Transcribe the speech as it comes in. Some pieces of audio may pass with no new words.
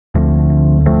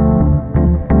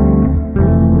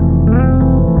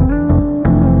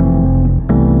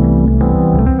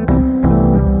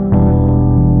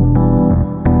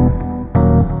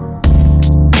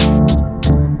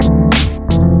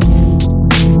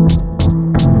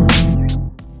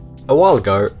A while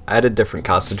ago, I added different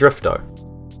cars to Drifto.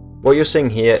 What you're seeing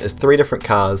here is 3 different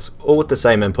cars, all with the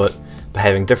same input,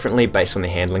 behaving differently based on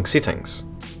their handling settings.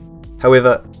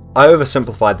 However, I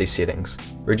oversimplified these settings,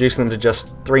 reducing them to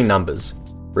just 3 numbers,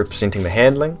 representing the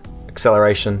handling,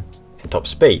 acceleration, and top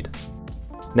speed.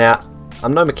 Now,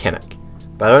 I'm no mechanic,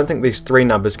 but I don't think these 3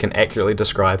 numbers can accurately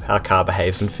describe how a car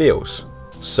behaves and feels,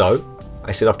 so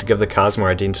I set off to give the cars more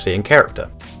identity and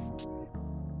character.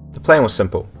 The plan was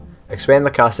simple. Expand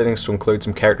the car settings to include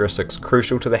some characteristics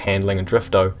crucial to the handling in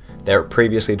Drifto that were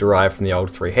previously derived from the old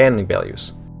 3 handling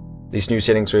values. These new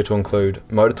settings were to include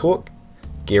motor torque,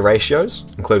 gear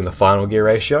ratios, including the final gear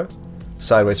ratio,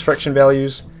 sideways friction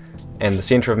values, and the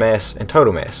centre of mass and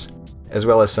total mass, as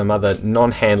well as some other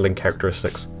non-handling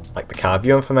characteristics like the car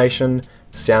view information,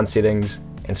 sound settings,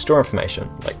 and store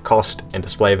information like cost and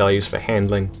display values for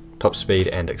handling, top speed,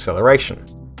 and acceleration.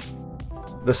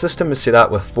 The system is set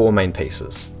up with 4 main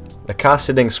pieces. The car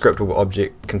settings scriptable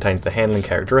object contains the handling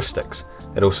characteristics.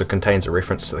 It also contains a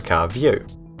reference to the car view.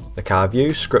 The car view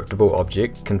scriptable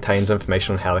object contains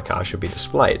information on how the car should be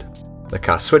displayed. The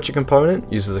car switcher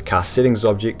component uses a car settings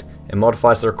object and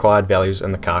modifies the required values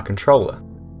in the car controller.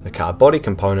 The car body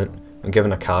component, when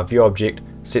given a car view object,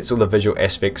 sets all the visual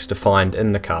aspects defined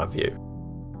in the car view.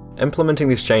 Implementing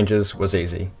these changes was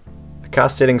easy. The car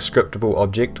settings scriptable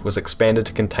object was expanded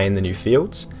to contain the new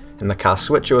fields, and the car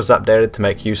switcher was updated to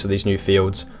make use of these new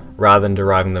fields rather than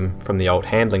deriving them from the old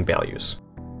handling values.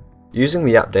 Using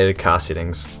the updated car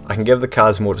settings, I can give the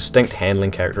cars more distinct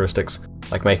handling characteristics,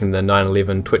 like making the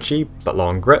 911 twitchy but low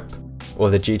on grip,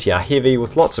 or the GTR heavy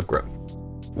with lots of grip.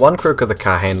 One quirk of the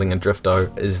car handling in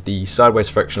Drifto is the sideways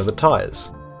friction of the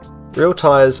tyres. Real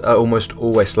tyres are almost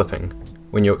always slipping.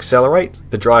 When you accelerate,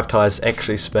 the drive tyres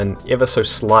actually spin ever so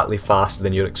slightly faster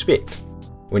than you'd expect.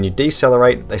 When you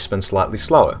decelerate, they spin slightly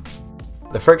slower.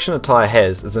 The friction a tyre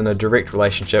has is in a direct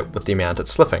relationship with the amount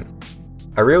it's slipping.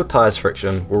 A real tyre's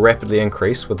friction will rapidly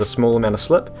increase with a small amount of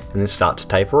slip and then start to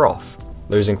taper off,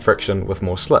 losing friction with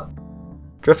more slip.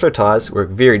 Drifto tyres work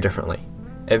very differently.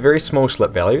 At very small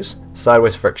slip values,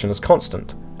 sideways friction is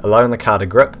constant, allowing the car to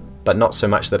grip, but not so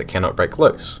much that it cannot break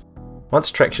loose.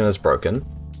 Once traction is broken,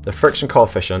 the friction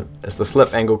coefficient is the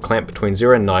slip angle clamped between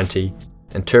 0 and 90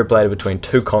 and turbulated between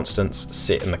 2 constants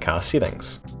set in the car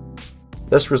settings.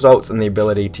 This results in the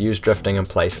ability to use drifting in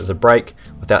place as a brake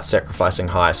without sacrificing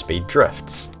higher speed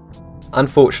drifts.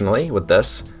 Unfortunately, with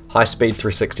this, high speed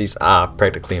 360s are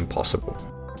practically impossible.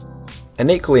 An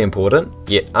equally important,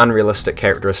 yet unrealistic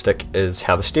characteristic is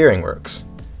how the steering works.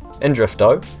 In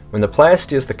Drifto, when the player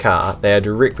steers the car, they are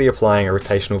directly applying a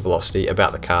rotational velocity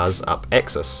about the car's up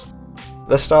axis.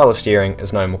 This style of steering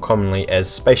is known more commonly as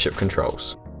spaceship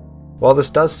controls. While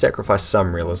this does sacrifice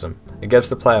some realism, it gives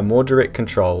the player more direct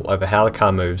control over how the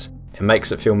car moves and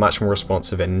makes it feel much more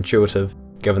responsive and intuitive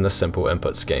given the simple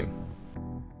input scheme.